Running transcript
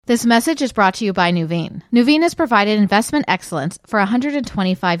This message is brought to you by Nuveen. Nuveen has provided investment excellence for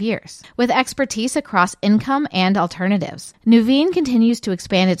 125 years, with expertise across income and alternatives. Nuveen continues to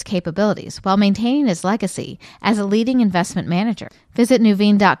expand its capabilities while maintaining its legacy as a leading investment manager. Visit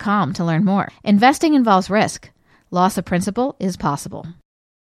Nuveen.com to learn more. Investing involves risk. Loss of principal is possible.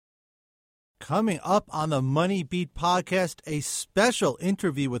 Coming up on the Money Beat podcast, a special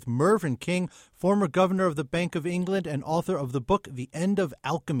interview with Mervyn King, former governor of the Bank of England and author of the book, The End of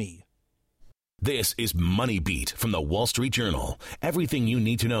Alchemy. This is Money Beat from the Wall Street Journal. Everything you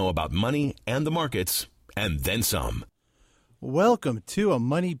need to know about money and the markets, and then some. Welcome to a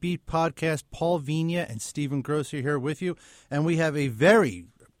Money Beat podcast. Paul Vigna and Stephen Grocer here with you. And we have a very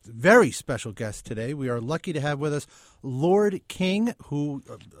special guest today. We are lucky to have with us Lord King, who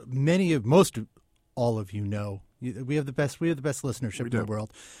most all of you know. We have the best listenership in the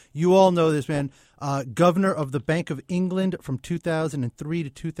world. You all know this man, governor of the Bank of England from 2003 to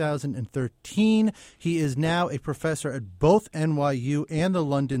 2013. He is now a professor at both NYU and the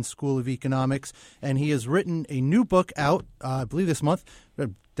London School of Economics, and he has written a new book out, I believe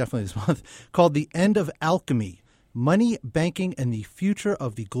definitely this month, called The End of Alchemy: Money, Banking, and the Future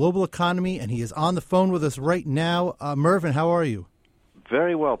of the Global Economy. And he is on the phone with us right now. Mervyn, how are you?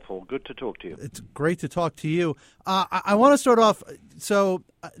 Very well, Paul. Good to talk to you. It's great to talk to you. I want to start off. So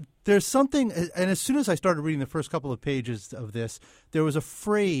there's something, and as soon as I started reading the first couple of pages of this, there was a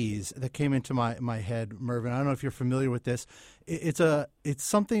phrase that came into my head, Mervyn. I don't know if you're familiar with this. It's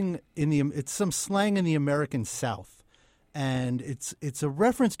some slang in the American South. And it's a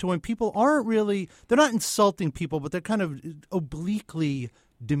reference to when people they're not insulting people, but they're kind of obliquely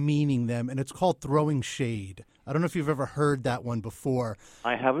demeaning them, and it's called throwing shade. I don't know if you've ever heard that one before.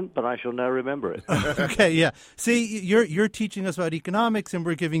 I haven't, but I shall now remember it. Okay, yeah. See, you're teaching us about economics, and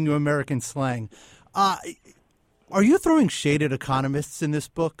we're giving you American slang. Are you throwing shade at economists in this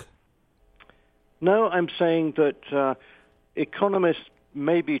book? No, I'm saying that economists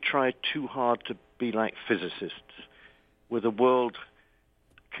maybe try too hard to be like physicists, with the world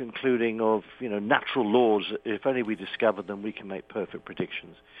concluding of, natural laws. If only we discover them, we can make perfect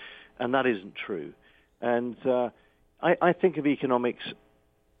predictions. And that isn't true. And I think of economics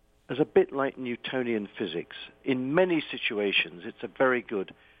as a bit like Newtonian physics. In many situations, it's a very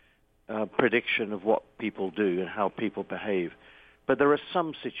good prediction of what people do and how people behave. But there are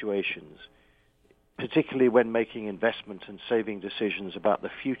some situations, particularly when making investment and saving decisions about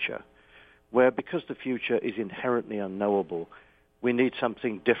the future, where because the future is inherently unknowable, we need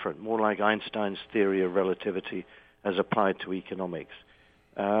something different, more like Einstein's theory of relativity as applied to economics.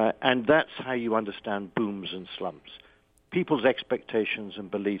 And that's how you understand booms and slumps. People's expectations and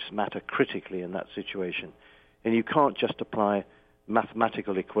beliefs matter critically in that situation, and you can't just apply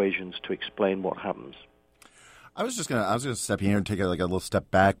mathematical equations to explain what happens. I was gonna step in here and take a little step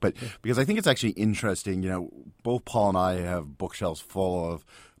back, but because I think it's actually interesting. Both Paul and I have bookshelves full of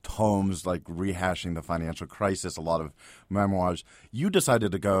tomes like rehashing the financial crisis, a lot of memoirs. You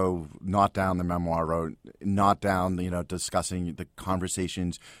decided to go not down the memoir road, not down, discussing the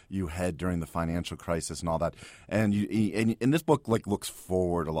conversations you had during the financial crisis and all that. And this book looks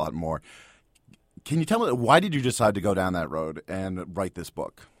forward a lot more. Can you tell me, why did you decide to go down that road and write this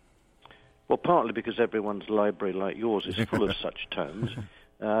book? Well, partly because everyone's library like yours is full of such tomes.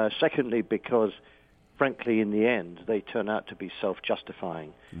 Secondly, because frankly, in the end, they turn out to be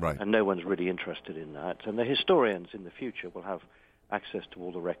self-justifying, right, and no one's really interested in that. And the historians in the future will have access to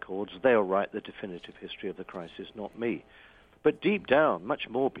all the records. They'll write the definitive history of the crisis, not me. But deep down, much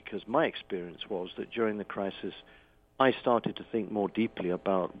more because my experience was that during the crisis, I started to think more deeply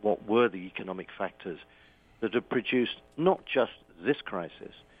about what were the economic factors that had produced not just this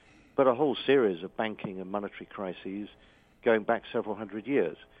crisis, but a whole series of banking and monetary crises going back several hundred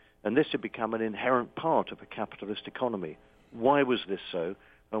years. And this had become an inherent part of a capitalist economy. Why was this so,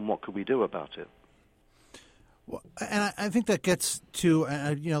 and what could we do about it? Well, and I think that gets to,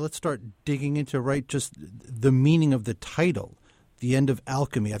 let's start digging into, just the meaning of the title, The End of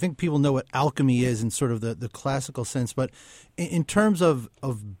Alchemy. I think people know what alchemy is in sort of the classical sense, but in terms of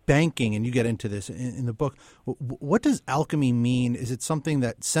banking, and you get into this in the book, what does alchemy mean? Is it something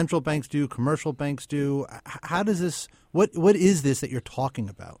that central banks do, commercial banks do? How does this, what is this that you're talking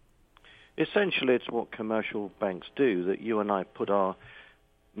about? Essentially, it's what commercial banks do, that you and I put our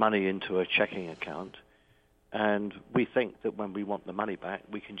money into a checking account, and we think that when we want the money back,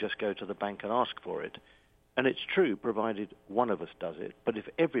 we can just go to the bank and ask for it. And it's true, provided one of us does it. But if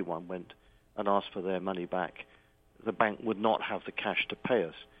everyone went and asked for their money back, the bank would not have the cash to pay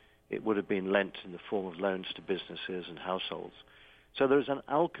us. It would have been lent in the form of loans to businesses and households. So there's an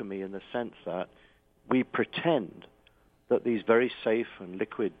alchemy in the sense that we pretend that these very safe and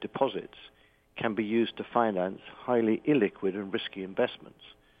liquid deposits can be used to finance highly illiquid and risky investments.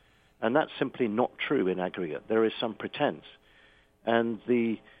 And that's simply not true in aggregate. There is some pretense. And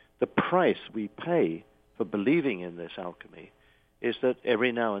the price we pay for believing in this alchemy is that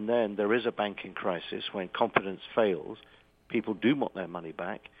every now and then there is a banking crisis when confidence fails, people do want their money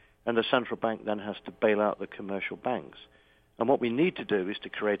back, and the central bank then has to bail out the commercial banks. And what we need to do is to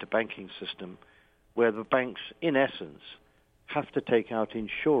create a banking system where the banks, in essence, have to take out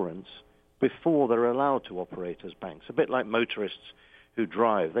insurance before they're allowed to operate as banks. A bit like motorists who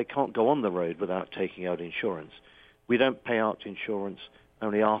drive. They can't go on the road without taking out insurance. We don't pay out insurance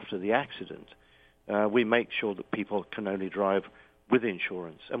only after the accident. We make sure that people can only drive with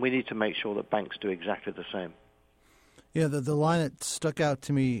insurance. And we need to make sure that banks do exactly the same. Yeah, the line that stuck out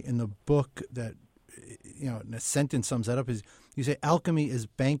to me in the book that, in a sentence sums that up is you say alchemy and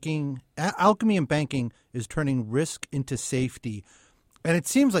banking is turning risk into safety. And it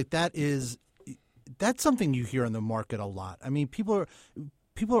seems like that's something you hear in the market a lot. I mean, people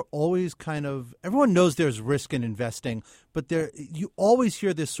are always everyone knows there's risk in investing, but you always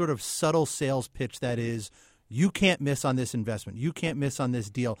hear this sort of subtle sales pitch that is, you can't miss on this investment. You can't miss on this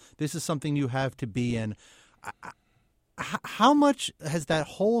deal. This is something you have to be in. How much has that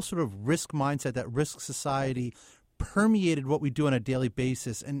whole sort of risk mindset, that risk society, permeated what we do on a daily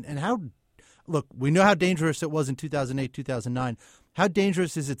basis? And look, we know how dangerous it was in 2008, 2009. How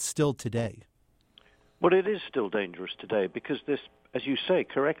dangerous is it still today? Well, it is still dangerous today because this, as you say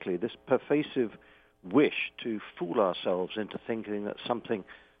correctly, this pervasive wish to fool ourselves into thinking that something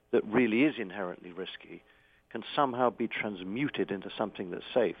that really is inherently risky can somehow be transmuted into something that's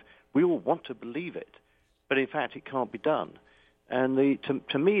safe. We all want to believe it, but in fact it can't be done. And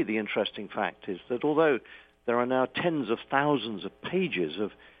to me, the interesting fact is that although there are now tens of thousands of pages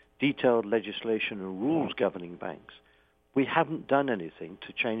of detailed legislation and rules governing banks, we haven't done anything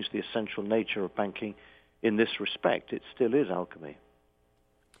to change the essential nature of banking in this respect. It still is alchemy.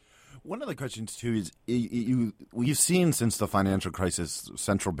 One of the questions, too, is we've seen since the financial crisis,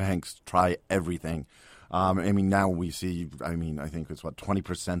 central banks try everything. Now we see, I think it's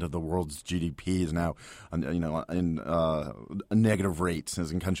 20% of the world's GDP is now, in negative rates,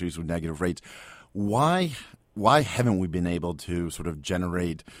 as in countries with negative rates. Why haven't we been able to sort of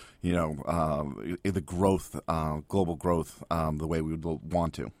generate, the growth, global growth, the way we would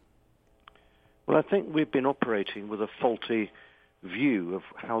want to? Well, I think we've been operating with a faulty view of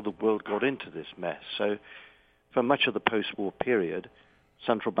how the world got into this mess. So for much of the post-war period,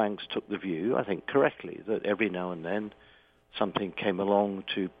 central banks took the view, I think correctly, that every now and then something came along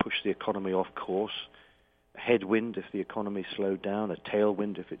to push the economy off course, a headwind if the economy slowed down, a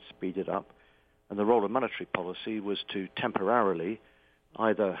tailwind if it speeded up. And the role of monetary policy was to temporarily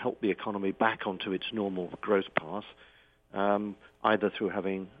either help the economy back onto its normal growth path, either through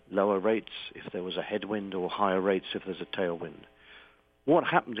having lower rates if there was a headwind or higher rates if there's a tailwind. What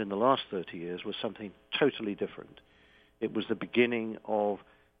happened in the last 30 years was something totally different. It was the beginning of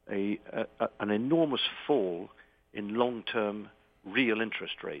an enormous fall in long-term real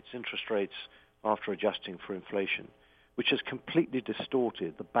interest rates after adjusting for inflation, which has completely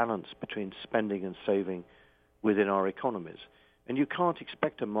distorted the balance between spending and saving within our economies. And you can't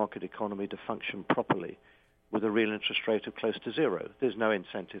expect a market economy to function properly with a real interest rate of close to zero. There's no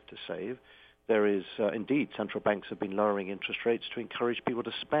incentive to save. There is, indeed, central banks have been lowering interest rates to encourage people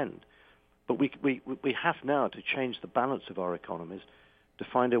to spend. But we have now to change the balance of our economies to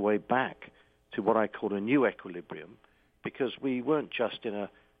find a way back to what I call a new equilibrium, because we weren't just in a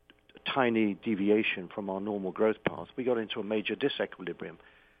tiny deviation from our normal growth path. We got into a major disequilibrium.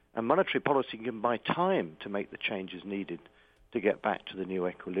 And monetary policy can buy time to make the changes needed to get back to the new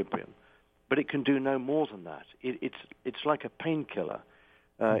equilibrium. But it can do no more than that. It's like a painkiller.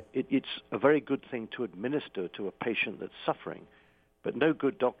 It's a very good thing to administer to a patient that's suffering, but no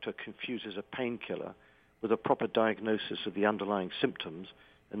good doctor confuses a painkiller with a proper diagnosis of the underlying symptoms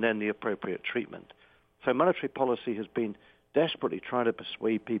and then the appropriate treatment. So monetary policy has been desperately trying to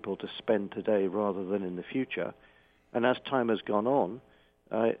persuade people to spend today rather than in the future. And as time has gone on,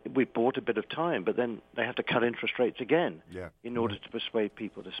 we bought a bit of time, but then they have to cut interest rates again in order to persuade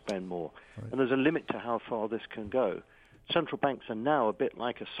people to spend more. Right. And there's a limit to how far this can go. Central banks are now a bit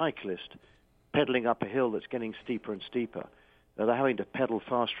like a cyclist pedaling up a hill that's getting steeper and steeper. They're having to pedal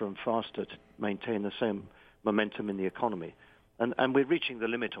faster and faster to maintain the same momentum in the economy. And we're reaching the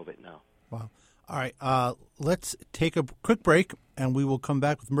limit of it now. Wow. All right. Let's take a quick break, and we will come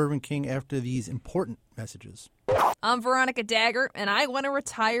back with Mervyn King after these important messages. I'm Veronica Dagger, and I want to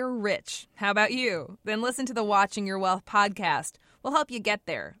retire rich. How about you? Then listen to the Watching Your Wealth podcast. We'll help you get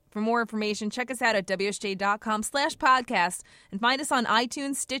there. For more information, check us out at WSJ.com/podcast and find us on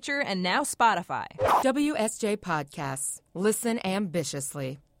iTunes, Stitcher, and now Spotify. WSJ Podcasts. Listen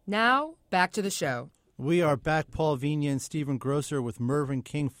ambitiously. Now, back to the show. We are back, Paul Vigna and Stephen Grocer, with Mervyn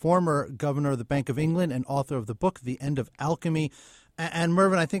King, former governor of the Bank of England and author of the book, The End of Alchemy. And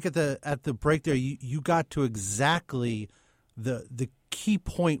Mervyn, I think at the break there, you got to exactly the key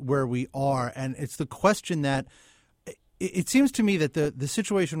point where we are, and it's the question that it seems to me that the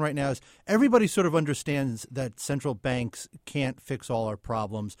situation right now is everybody sort of understands that central banks can't fix all our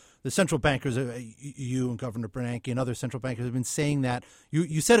problems. The central bankers, you and Governor Bernanke and other central bankers have been saying that.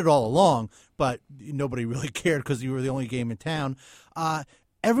 You said it all along, but nobody really cared because you were the only game in town.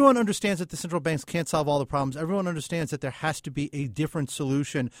 Everyone understands that the central banks can't solve all the problems. Everyone understands that there has to be a different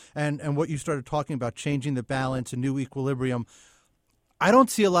solution. And what you started talking about, changing the balance, a new equilibrium, I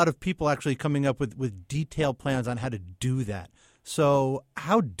don't see a lot of people actually coming up with detailed plans on how to do that. So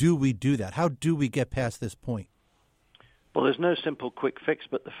how do we do that? How do we get past this point? Well, there's no simple quick fix,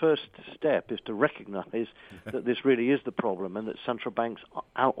 but the first step is to recognize that this really is the problem and that central banks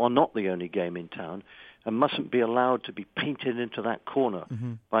are not the only game in town and mustn't be allowed to be painted into that corner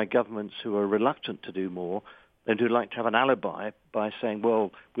by governments who are reluctant to do more and who like to have an alibi by saying,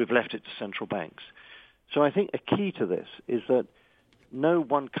 well, we've left it to central banks. So I think a key to this is that no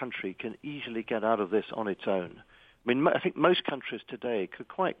one country can easily get out of this on its own. I mean, I think most countries today could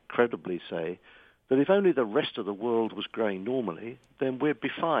quite credibly say that if only the rest of the world was growing normally, then we'd be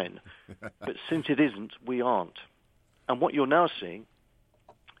fine. But since it isn't, we aren't. And what you're now seeing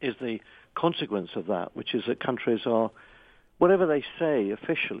is the consequence of that, which is that countries are, whatever they say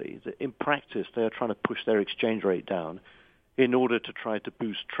officially, that in practice they are trying to push their exchange rate down in order to try to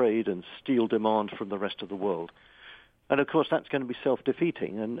boost trade and steal demand from the rest of the world. And, of course, that's going to be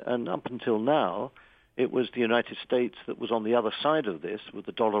self-defeating. And up until now, it was the United States that was on the other side of this, with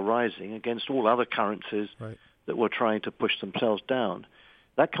the dollar rising against all other currencies that were trying to push themselves down.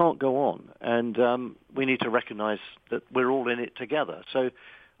 That can't go on. And we need to recognize that we're all in it together. So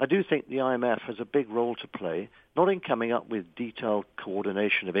I do think the IMF has a big role to play, not in coming up with detailed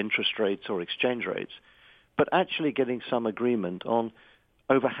coordination of interest rates or exchange rates, but actually getting some agreement on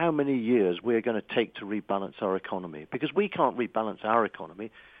over how many years we're going to take to rebalance our economy. Because we can't rebalance our economy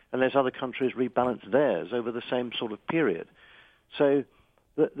unless other countries rebalance theirs over the same sort of period. So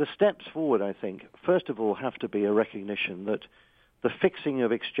the steps forward, I think, first of all, have to be a recognition that the fixing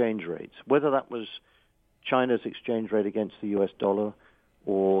of exchange rates, whether that was China's exchange rate against the US dollar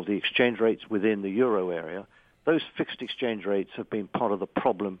or the exchange rates within the euro area, those fixed exchange rates have been part of the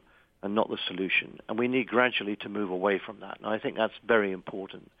problem and not the solution. And we need gradually to move away from that. And I think that's very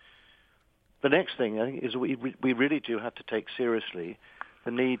important. The next thing, I think, is we really do have to take seriously the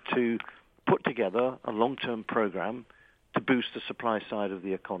need to put together a long-term program to boost the supply side of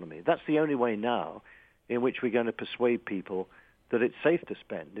the economy. That's the only way now in which we're going to persuade people that it's safe to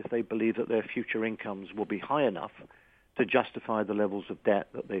spend if they believe that their future incomes will be high enough to justify the levels of debt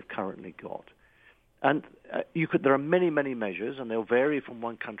that they've currently got. And there are many, many measures, and they'll vary from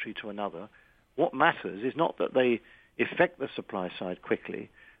one country to another. What matters is not that they affect the supply side quickly,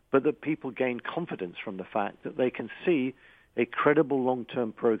 but that people gain confidence from the fact that they can see a credible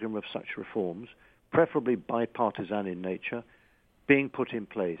long-term program of such reforms, preferably bipartisan in nature, being put in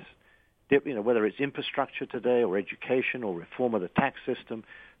place. Whether it's infrastructure today or education or reform of the tax system,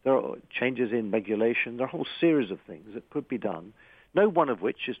 there are changes in regulation. There are a whole series of things that could be done, no one of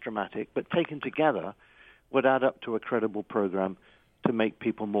which is dramatic, but taken together would add up to a credible program to make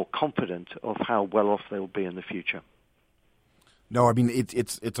people more confident of how well off they'll be in the future. No, I mean,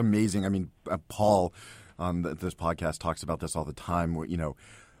 it's amazing. I mean, Paul on this podcast talks about this all the time. Where,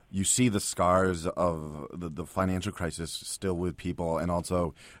 you see the scars of the financial crisis still with people, and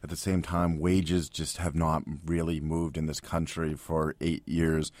also at the same time, wages just have not really moved in this country for 8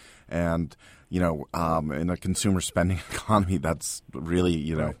 years. And, in a consumer spending economy, that's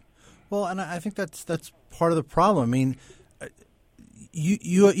really, Right. Well, and I think that's part of the problem. I mean,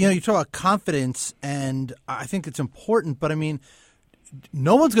 you talk about confidence, and I think it's important, but I mean,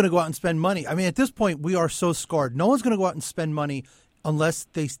 no one's going to go out and spend money. I mean, at this point, we are so scarred. No one's going to go out and spend money unless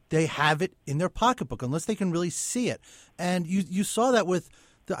they have it in their pocketbook, unless they can really see it. And you saw that with,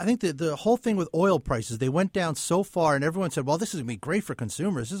 I think the whole thing with oil prices. They went down so far, and everyone said, well, this is going to be great for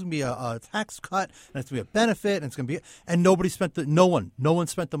consumers. This is going to be a tax cut, and it's going to be a benefit, and it's going to be – and nobody spent no one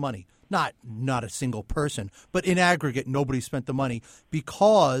spent the money. Not a single person, but in aggregate, nobody spent the money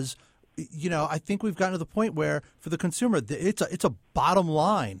because – I think we've gotten to the point where for the consumer, it's a bottom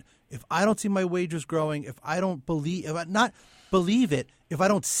line. If I don't see my wages growing, if I don't believe it, if I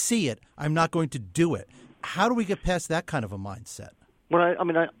don't see it, I'm not going to do it. How do we get past that kind of a mindset? Well,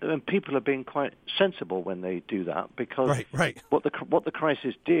 and people are being quite sensible when they do that, because right. what the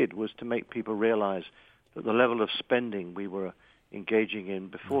crisis did was to make people realize that the level of spending we were engaging in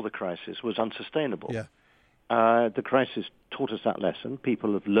before the crisis was unsustainable. Yeah. The crisis taught us that lesson.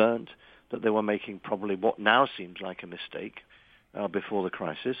 People have learned that they were making probably what now seems like a mistake before the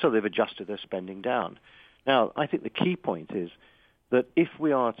crisis, so they've adjusted their spending down. Now, I think the key point is that if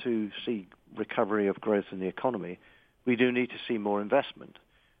we are to see recovery of growth in the economy, we do need to see more investment.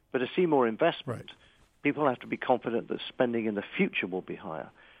 But to see more investment, people have to be confident that spending in the future will be higher.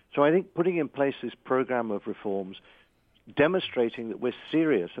 So I think putting in place this program of reforms, demonstrating that we're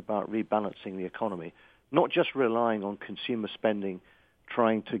serious about rebalancing the economy, not just relying on consumer spending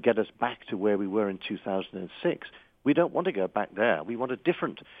trying to get us back to where we were in 2006. We don't want to go back there. We want a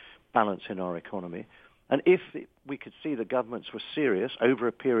different balance in our economy. And if we could see the governments were serious over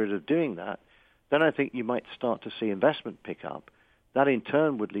a period of doing that, then I think you might start to see investment pick up. That in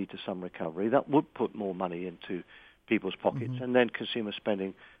turn would lead to some recovery. That would put more money into people's pockets, and then consumer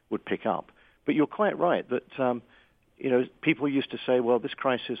spending would pick up. But you're quite right that people used to say, well, this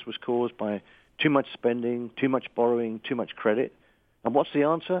crisis was caused by too much spending, too much borrowing, too much credit. And what's the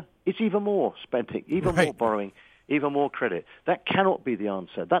answer? It's even more spending, even more borrowing, even more credit. That cannot be the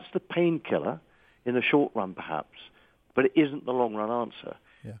answer. That's the painkiller in the short run, perhaps, but it isn't the long run answer.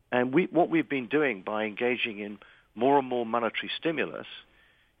 Yeah. And what we've been doing by engaging in more and more monetary stimulus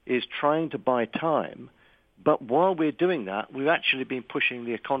is trying to buy time. But while we're doing that, we've actually been pushing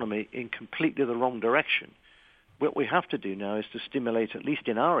the economy in completely the wrong direction. What we have to do now is to stimulate, at least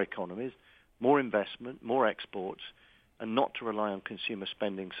in our economies, more investment, more exports, and not to rely on consumer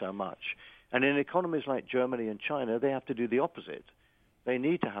spending so much. And in economies like Germany and China, they have to do the opposite. They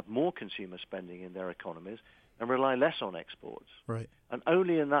need to have more consumer spending in their economies and rely less on exports. Right. And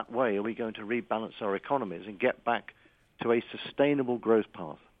only in that way are we going to rebalance our economies and get back to a sustainable growth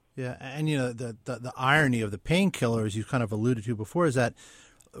path. Yeah, and the irony of the painkiller, as you kind of alluded to before, is that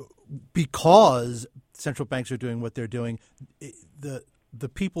because central banks are doing what they're doing, the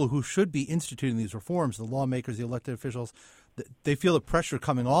people who should be instituting these reforms, the lawmakers, the elected officials, they feel the pressure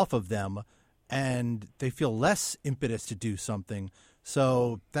coming off of them, and they feel less impetus to do something.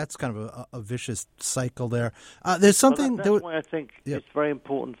 So that's kind of a vicious cycle there. There's something... That's why I think it's very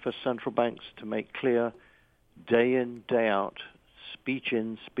important for central banks to make clear day in, day out, speech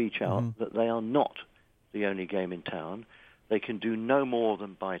in, speech out, that they are not the only game in town. They can do no more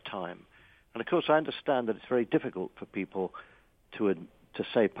than buy time. And, of course, I understand that it's very difficult for people to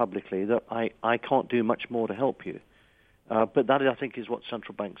say publicly that I can't do much more to help you. But that, I think, is what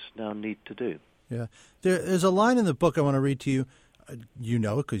central banks now need to do. Yeah. There's a line in the book I want to read to you. You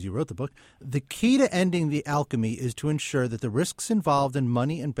know it because you wrote the book. The key to ending the alchemy is to ensure that the risks involved in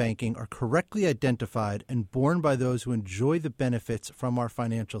money and banking are correctly identified and borne by those who enjoy the benefits from our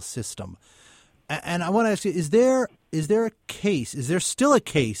financial system. And I want to ask you, is there still a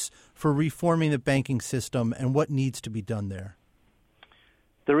case for reforming the banking system, and what needs to be done there?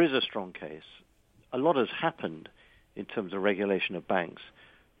 There is a strong case. A lot has happened in terms of regulation of banks,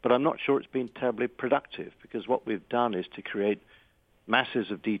 but I'm not sure it's been terribly productive, because what we've done is to create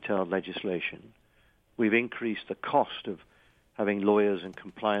masses of detailed legislation. We've increased the cost of having lawyers and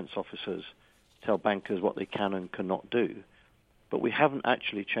compliance officers tell bankers what they can and cannot do, but we haven't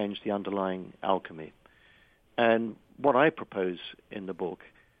actually changed the underlying alchemy. And what I propose in the book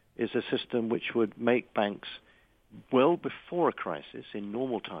is a system which would make banks, well before a crisis, in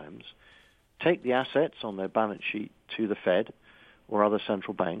normal times, take the assets on their balance sheet to the Fed or other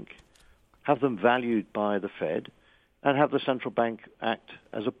central bank, have them valued by the Fed, and have the central bank act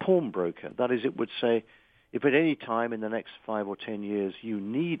as a pawnbroker. That is, it would say, if at any time in the next 5 or 10 years you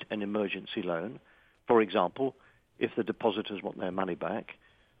need an emergency loan, for example, if the depositors want their money back,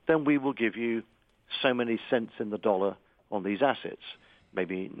 then we will give you so many cents in the dollar on these assets,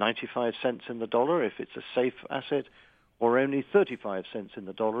 maybe 95 cents in the dollar if it's a safe asset, or only 35 cents in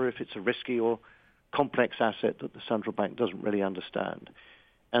the dollar if it's a risky or complex asset that the central bank doesn't really understand.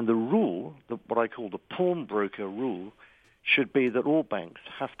 And the rule, what I call the pawnbroker rule, should be that all banks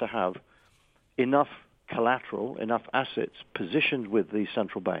have to have enough collateral, enough assets positioned with the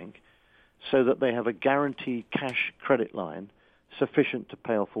central bank so that they have a guaranteed cash credit line sufficient to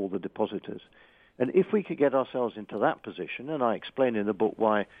pay off all the depositors. And if we could get ourselves into that position, and I explain in the book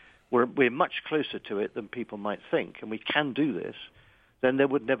why we're much closer to it than people might think, and we can do this, then there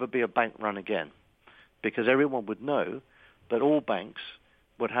would never be a bank run again, because everyone would know that all banks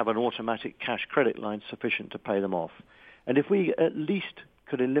would have an automatic cash credit line sufficient to pay them off. And if we at least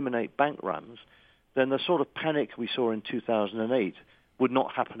could eliminate bank runs, then the sort of panic we saw in 2008 would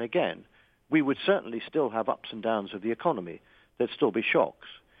not happen again. we would certainly still have ups and downs of the economy. There'd still be shocks,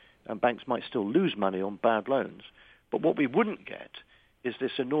 and banks might still lose money on bad loans. But what we wouldn't get is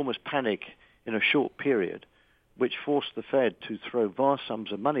this enormous panic in a short period, which forced the Fed to throw vast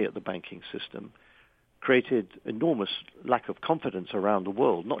sums of money at the banking system, created enormous lack of confidence around the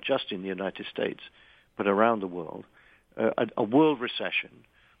world, not just in the United States, but around the world, a world recession,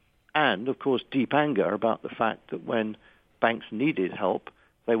 and, of course, deep anger about the fact that when banks needed help,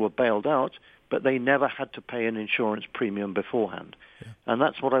 they were bailed out, but they never had to pay an insurance premium beforehand. Yeah. And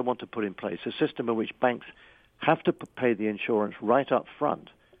that's what I want to put in place, a system in which banks have to pay the insurance right up front,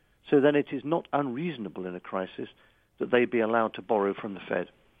 so then it is not unreasonable in a crisis that they be allowed to borrow from the Fed.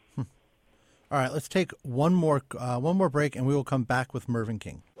 All right, let's take one more break, and we will come back with Mervyn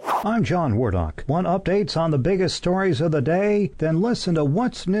King. I'm John Wardock. Want updates on the biggest stories of the day? Then listen to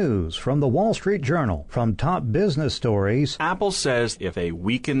What's News from the Wall Street Journal. From top business stories, Apple says if they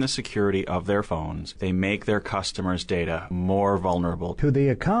weaken the security of their phones, they make their customers' data more vulnerable. To the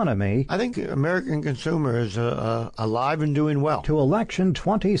economy, I think American consumers are alive and doing well. To election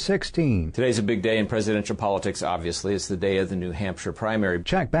 2016. Today's a big day in presidential politics, obviously. It's the day of the New Hampshire primary.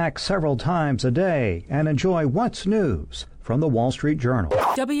 Check back several times a day and enjoy What's News from the Wall Street Journal.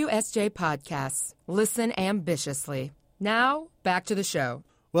 WSJ Podcasts. Listen ambitiously. Now, back to the show.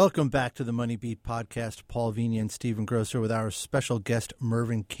 Welcome back to the Money Beat podcast. Paul Vigna and Stephen Grocer with our special guest,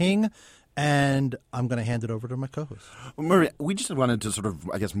 Mervyn King. And I'm going to hand it over to my co-host. Well, Mervyn, we just wanted to sort of,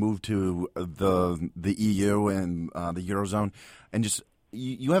 I guess, move to the EU and the Eurozone. And just,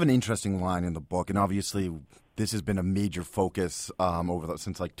 you have an interesting line in the book, and obviously this has been a major focus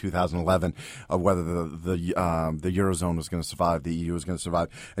since like 2011 of whether the Eurozone was going to survive, the EU was going to survive.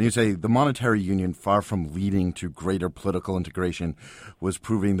 And you say the monetary union, far from leading to greater political integration, was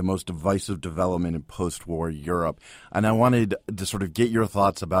proving the most divisive development in post-war Europe. And I wanted to sort of get your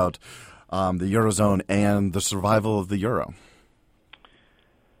thoughts about the Eurozone and the survival of the euro.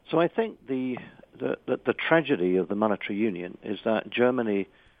 So I think the tragedy of the monetary union is that Germany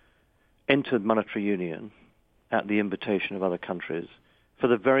entered monetary union at the invitation of other countries for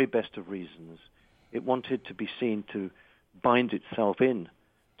the very best of reasons. It wanted to be seen to bind itself in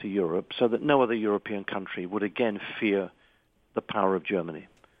to Europe so that no other European country would again fear the power of Germany.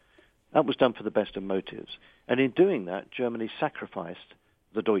 That was done for the best of motives. And in doing that, Germany sacrificed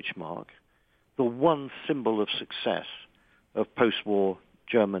the Deutschmark, the one symbol of success of post-war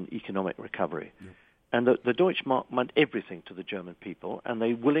German economic recovery. Yeah. And the Deutschmark meant everything to the German people, and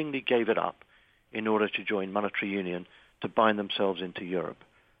they willingly gave it up in order to join monetary union to bind themselves into Europe.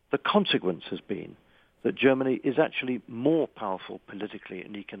 The consequence has been that Germany is actually more powerful politically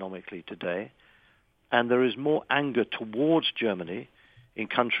and economically today, and there is more anger towards Germany in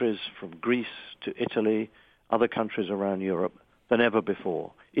countries from Greece to Italy, other countries around Europe, than ever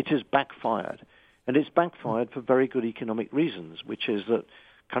before. It has backfired, and it's backfired for very good economic reasons, which is that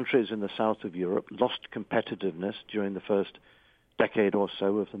countries in the south of Europe lost competitiveness during the first decade or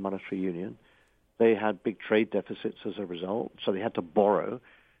so of the monetary union. They had big trade deficits as a result, so they had to borrow.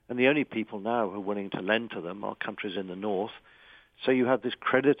 And the only people now who are willing to lend to them are countries in the north. So you have this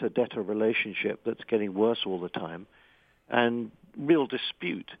creditor-debtor relationship that's getting worse all the time, and real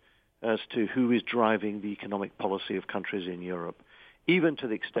dispute as to who is driving the economic policy of countries in Europe, even to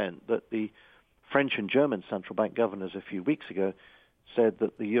the extent that the French and German central bank governors a few weeks ago said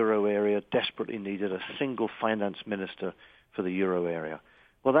that the euro area desperately needed a single finance minister for the euro area.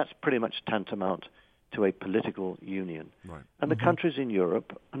 Well, that's pretty much tantamount to a political union. Right. And the countries in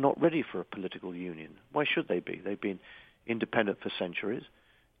Europe are not ready for a political union. Why should they be? They've been independent for centuries.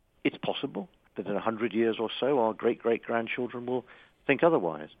 It's possible that in 100 years or so our great-great-grandchildren will think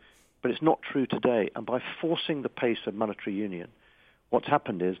otherwise. But it's not true today. And by forcing the pace of monetary union, what's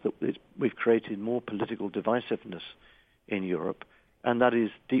happened is that we've created more political divisiveness in Europe, and that is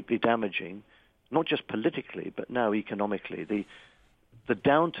deeply damaging, not just politically, but now economically. The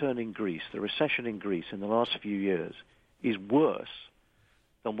downturn in Greece, the recession in Greece in the last few years is worse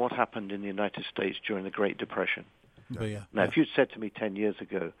than what happened in the United States during the Great Depression. Now, if you'd said to me 10 years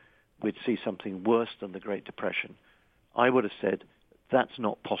ago we'd see something worse than the Great Depression, I would have said, that's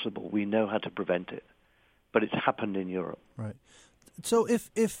not possible. We know how to prevent it. But it's happened in Europe. Right. So if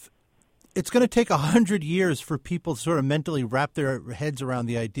it's going to take 100 years for people to sort of mentally wrap their heads around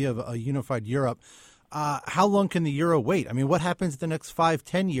the idea of a unified Europe, how long can the euro wait? I mean, what happens the next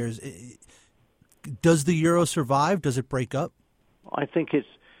 5-10 years? Does the euro survive? Does it break up? I think it's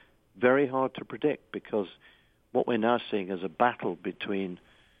very hard to predict because what we're now seeing is a battle between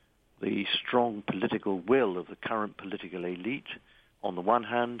the strong political will of the current political elite on the one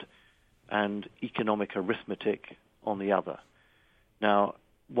hand and economic arithmetic on the other. Now,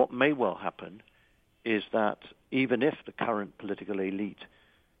 what may well happen is that even if the current political elite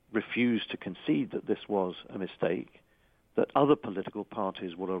refuse to concede that this was a mistake, that other political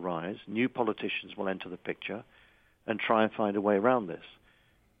parties will arise, new politicians will enter the picture, and try and find a way around this.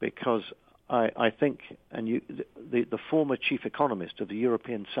 Because I think, and the former chief economist of the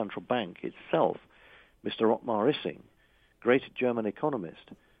European Central Bank itself, Mr. Ottmar Issing, great German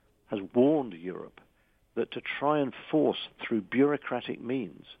economist, has warned Europe that to try and force through bureaucratic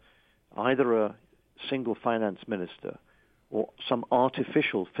means either a single finance minister or some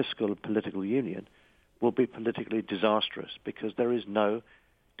artificial fiscal and political union will be politically disastrous because there is no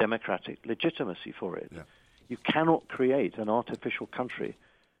democratic legitimacy for it. Yeah. You cannot create an artificial country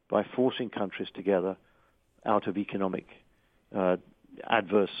by forcing countries together out of economic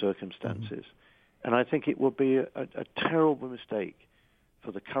adverse circumstances. And I think it will be a terrible mistake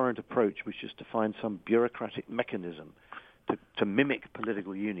for the current approach, which is to find some bureaucratic mechanism to mimic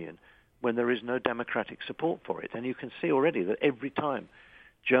political union when there is no democratic support for it. And you can see already that every time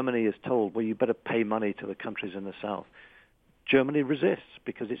Germany is told, well, you better pay money to the countries in the south, Germany resists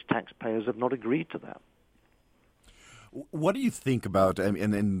because its taxpayers have not agreed to that. What do you think about,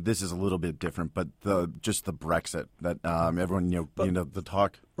 and this is a little bit different, but just the Brexit that everyone, the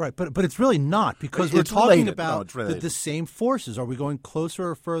talk. Right, but it's really not, because we're talking about the same forces. Are we going closer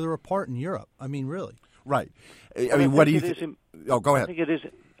or further apart in Europe? I mean, really. Right. I mean, what do you think? Go ahead.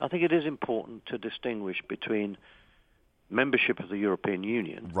 I think it is important to distinguish between membership of the European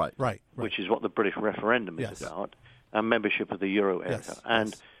Union, right. which is what the British referendum is about, and membership of the euro area.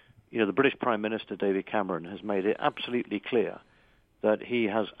 And the British Prime Minister, David Cameron, has made it absolutely clear that he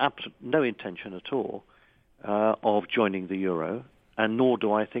has no intention at all of joining the euro, and nor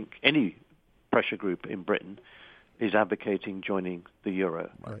do I think any pressure group in Britain is advocating joining the euro.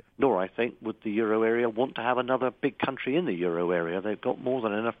 Right. Nor, I think, would the euro area want to have another big country in the euro area. They've got more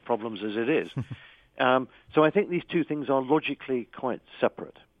than enough problems as it is. So I think these two things are logically quite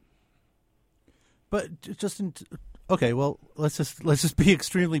separate. But okay, well, let's just be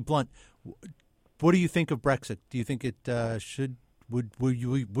extremely blunt. What do you think of Brexit? Do you think it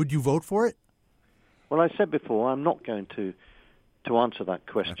would you vote for it? Well, I said before, I'm not going to answer that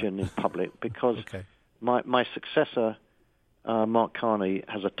question in public because my successor, Mark Carney,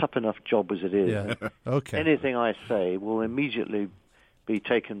 has a tough enough job as it is. Yeah. Okay. Anything I say will immediately be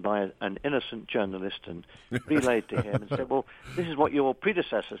taken by an innocent journalist and relayed to him and said, well, this is what your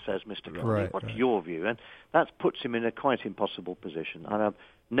predecessor says, Mr. Carney. What's your view? And that puts him in a quite impossible position. I have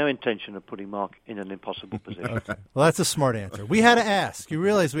no intention of putting Mark in an impossible position. Okay. Well, that's a smart answer. We had to ask. You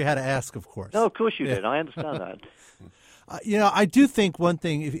realize we had to ask, of course. No, of course you did. I understand that. I do think one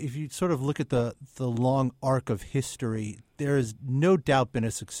thing, if you sort of look at the long arc of history, there has no doubt been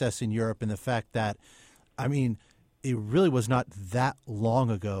a success in Europe in the fact that, it really was not that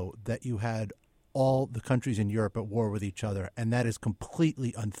long ago that you had all the countries in Europe at war with each other, and that is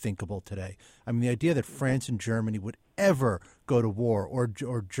completely unthinkable today. I mean, the idea that France and Germany would ever go to war, or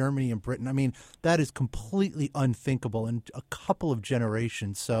Germany and Britain, that is completely unthinkable in a couple of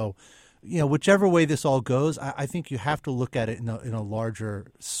generations. So, whichever way this all goes, I think you have to look at it in a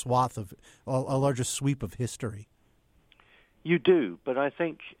larger swath of a larger sweep of history. You do, but I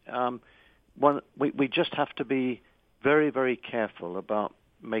think we just have to be very, very careful about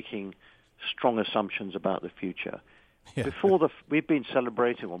making strong assumptions about the future. Yeah. We've been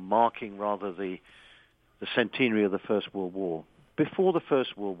celebrating, or marking rather, the centenary of the First World War. Before the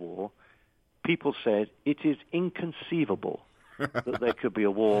First World War, people said it is inconceivable that there could be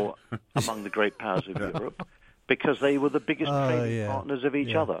a war among the great powers of Europe because they were the biggest trading partners of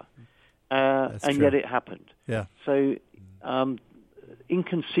each other. And yet it happened. Yeah. So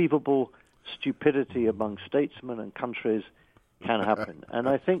inconceivable stupidity among statesmen and countries can happen. And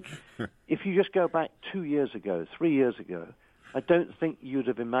I think if you just go back 2 years ago, 3 years ago, I don't think you'd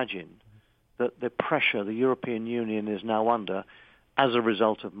have imagined that the pressure the European Union is now under as a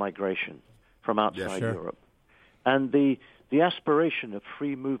result of migration from outside Europe. And the aspiration of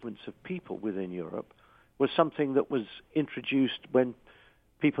free movements of people within Europe was something that was introduced when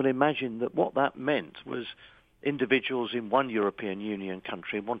people imagined that what that meant was individuals in one European Union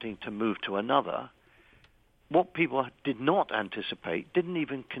country wanting to move to another. What people did not anticipate, didn't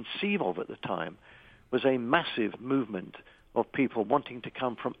even conceive of at the time, was a massive movement of people wanting to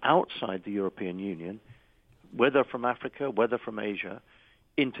come from outside the European Union, whether from Africa, whether from Asia,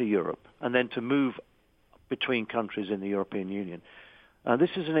 into Europe, and then to move between countries in the European Union.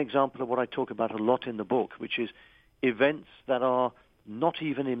 This is an example of what I talk about a lot in the book, which is events that are not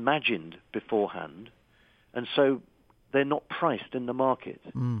even imagined beforehand, and so they're not priced in the market.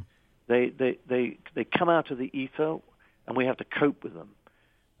 They come out of the ether, and we have to cope with them.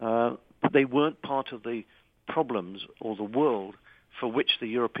 but they weren't part of the problems or the world for which the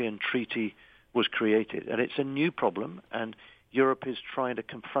European Treaty was created. And it's a new problem, and Europe is trying to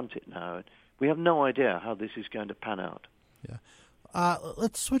confront it now. We have no idea how this is going to pan out. Yeah.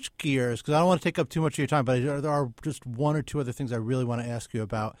 Let's switch gears, because I don't want to take up too much of your time, but there are just one or two other things I really want to ask you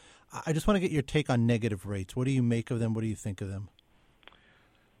about. I just want to get your take on negative rates. What do you make of them? What do you think of them?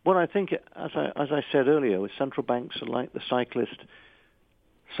 Well, I think, as I said earlier, with central banks are like the cyclist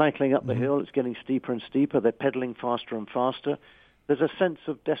cycling up the hill. It's getting steeper and steeper. They're pedaling faster and faster. There's a sense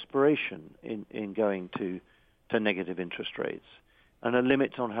of desperation in going to negative interest rates and a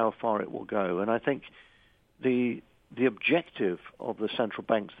limit on how far it will go. And I think the objective of the central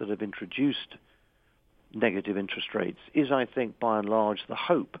banks that have introduced negative interest rates is, I think, by and large, the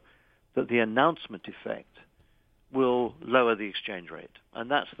hope that the announcement effect will lower the exchange rate.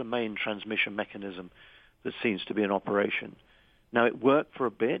 And that's the main transmission mechanism that seems to be in operation. Now, it worked for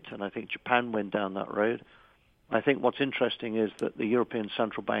a bit, and I think Japan went down that road. I think what's interesting is that the European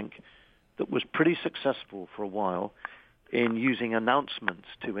Central Bank, that was pretty successful for a while in using announcements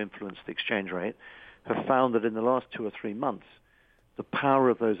to influence the exchange rate, have found that in the last 2 or 3 months, the power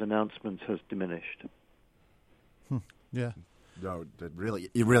of those announcements has diminished. Yeah. No, it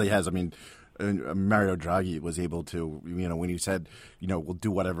really has. I mean, Mario Draghi was able to, when he said, we'll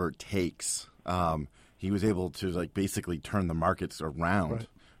do whatever it takes, he was able to, basically turn the markets around.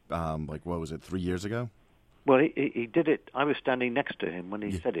 Right. What was it, 3 years ago? Well, he did it. I was standing next to him when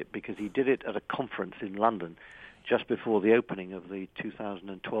he said it, because he did it at a conference in London just before the opening of the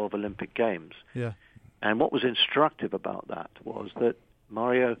 2012 Olympic Games. Yeah. And what was instructive about that was that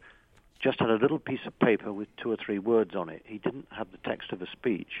Mario just had a little piece of paper with 2 or 3 words on it. He didn't have the text of a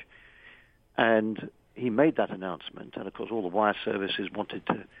speech. And he made that announcement, and of course all the wire services wanted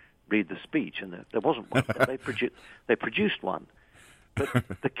to read the speech, and there wasn't one, but they produced one. But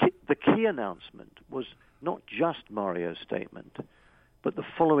the key announcement was not just Mario's statement, but the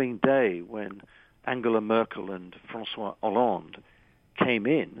following day when Angela Merkel and François Hollande came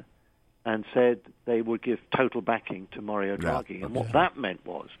in and said they would give total backing to Mario Draghi. Yeah. And what that meant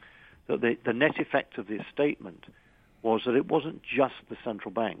was that the net effect of this statement was that it wasn't just the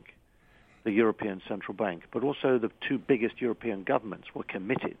central bank, the European Central Bank, but also the 2 biggest European governments were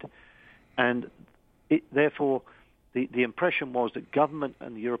committed. And therefore, the impression was that government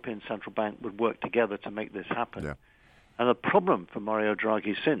and the European Central Bank would work together to make this happen. Yeah. And the problem for Mario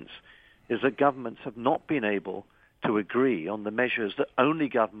Draghi since is that governments have not been able to agree on the measures that only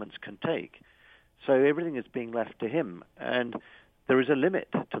governments can take. So everything is being left to him. And there is a limit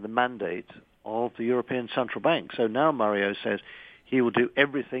to the mandate of the European Central Bank. So now Mario says he will do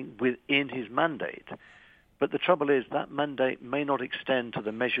everything within his mandate. But the trouble is that mandate may not extend to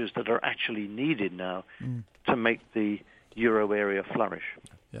the measures that are actually needed now to make the euro area flourish.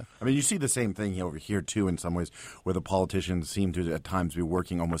 Yeah, I mean, you see the same thing over here, too, in some ways, where the politicians seem to at times be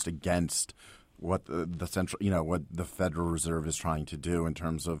working almost against what the central, what the Federal Reserve is trying to do in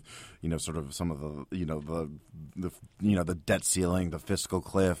terms of, sort of some of the the debt ceiling, the fiscal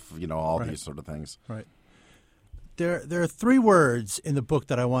cliff, all right. These sort of things. Right. There are 3 words in the book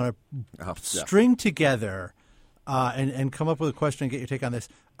that I want to string together and come up with a question and get your take on this.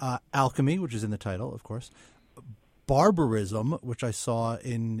 Alchemy, which is in the title, of course. Barbarism, which I saw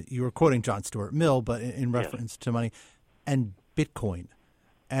you were quoting John Stuart Mill, but in reference to money, and Bitcoin.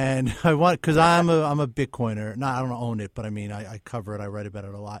 And I want, because I'm a Bitcoiner. I don't own it, but I mean, I cover it. I write about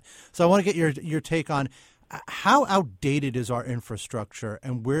it a lot. So I want to get your take on how outdated is our infrastructure,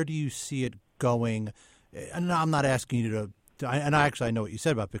 and where do you see it going? And I'm not asking you to and I know what you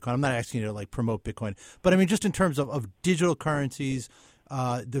said about Bitcoin. I'm not asking you to promote Bitcoin, but I mean just in terms of digital currencies,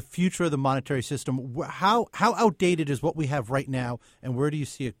 the future of the monetary system. How outdated is what we have right now, and where do you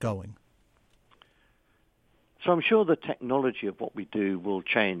see it going? So I'm sure the technology of what we do will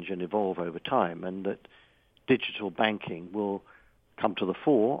change and evolve over time, and that digital banking will come to the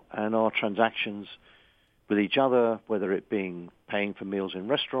fore, and our transactions with each other, whether it being paying for meals in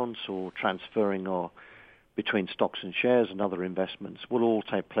restaurants or transferring or between stocks and shares and other investments, will all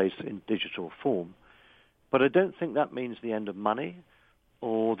take place in digital form. But I don't think that means the end of money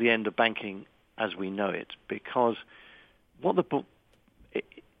or the end of banking as we know it, because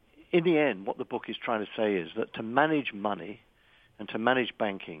in the end, what the book is trying to say is that to manage money and to manage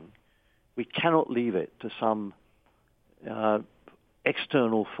banking, we cannot leave it to some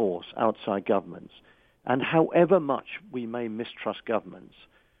external force outside governments. And however much we may mistrust governments,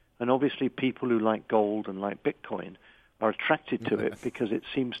 and obviously people who like gold and like Bitcoin are attracted to it because it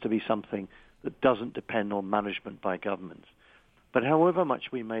seems to be something that doesn't depend on management by governments. But however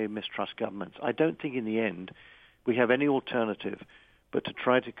much we may mistrust governments, I don't think in the end we have any alternative but to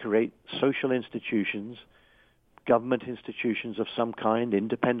try to create social institutions, government institutions of some kind,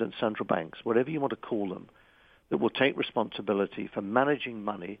 independent central banks, whatever you want to call them, that will take responsibility for managing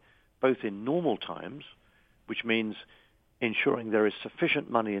money both in normal times, which means ensuring there is sufficient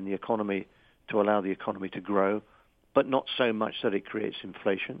money in the economy to allow the economy to grow, but not so much that it creates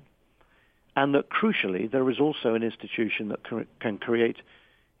inflation. And that crucially, there is also an institution that can create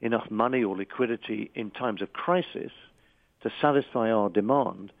enough money or liquidity in times of crisis to satisfy our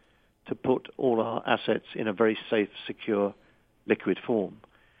demand to put all our assets in a very safe, secure, liquid form.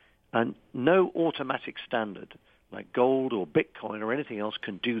 And no automatic standard like gold or Bitcoin or anything else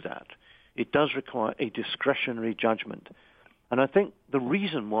can do that. It does require a discretionary judgment. And I think the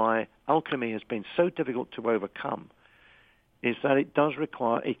reason why alchemy has been so difficult to overcome is that it does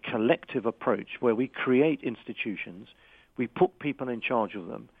require a collective approach where we create institutions, we put people in charge of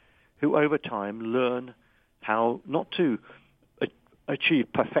them, who over time learn how not to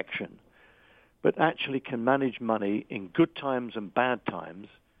achieve perfection, but actually can manage money in good times and bad times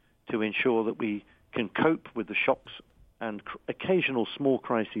to ensure that we can cope with the shocks and occasional small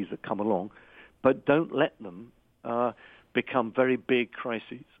crises that come along, but don't let them become very big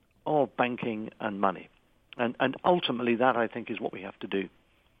crises of banking and money. And ultimately that, I think, is what we have to do.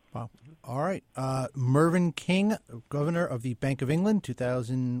 Wow. All right. Mervyn King, Governor of the Bank of England,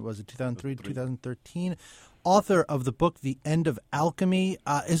 2003 to 2013, author of the book, The End of Alchemy.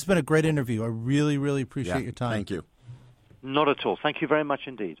 It's been a great interview. I really, really appreciate your time. Thank you. Not at all. Thank you very much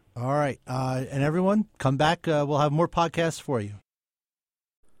indeed. All right. And everyone, come back. We'll have more podcasts for you.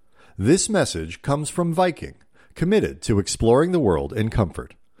 This message comes from Viking, committed to exploring the world in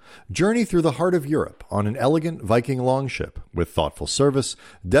comfort. Journey through the heart of Europe on an elegant Viking longship with thoughtful service,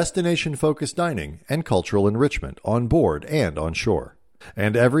 destination-focused dining, and cultural enrichment on board and on shore.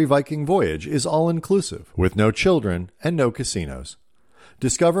 And every Viking voyage is all-inclusive with no children and no casinos.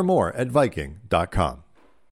 Discover more at Viking.com.